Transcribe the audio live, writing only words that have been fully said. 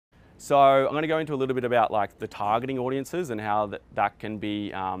So I'm going to go into a little bit about like the targeting audiences and how that can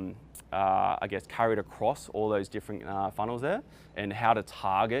be, I guess, carried across all those different funnels there, and how to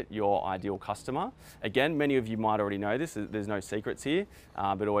target your ideal customer. Again, many of you might already know this. There's no secrets here,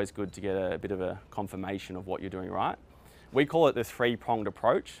 but always good to get a bit of a confirmation of what you're doing right. We call it the three-pronged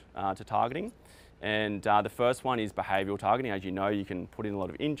approach to targeting. And the first one is behavioral targeting. As you know, you can put in a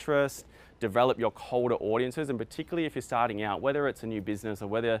lot of interest, develop your colder audiences, and particularly if you're starting out, whether it's a new business or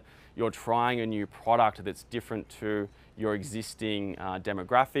whether you're trying a new product that's different to your existing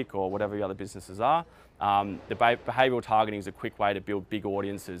demographic or whatever your other businesses are, the behavioral targeting is a quick way to build big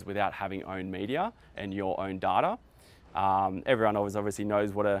audiences without having owned media and your own data. Everyone obviously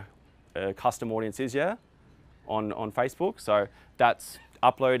knows what a custom audience is, yeah, on Facebook. So that's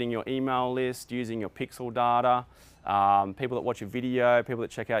uploading your email list, using your pixel data, people that watch your video, people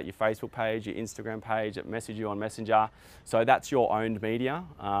that check out your Facebook page, your Instagram page, that message you on Messenger. So that's your owned media.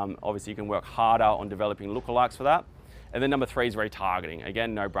 Obviously you can work harder on developing lookalikes for that. And then number 3 is retargeting.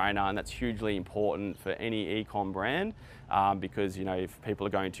 Again, no brainer, and that's hugely important for any e-com brand because, you know, if people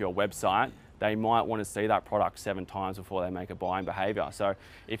are going to your website, they might want to see that product 7 times before they make a buying behavior. So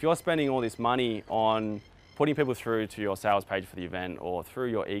if you're spending all this money on putting people through to your sales page for the event or through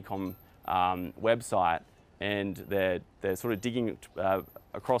your e-com website, and they're sort of digging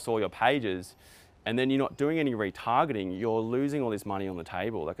across all your pages, and then you're not doing any retargeting, you're losing all this money on the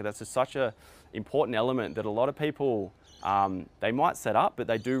table. Like, that's just such an important element that a lot of people, they might set up, but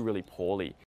they do really poorly.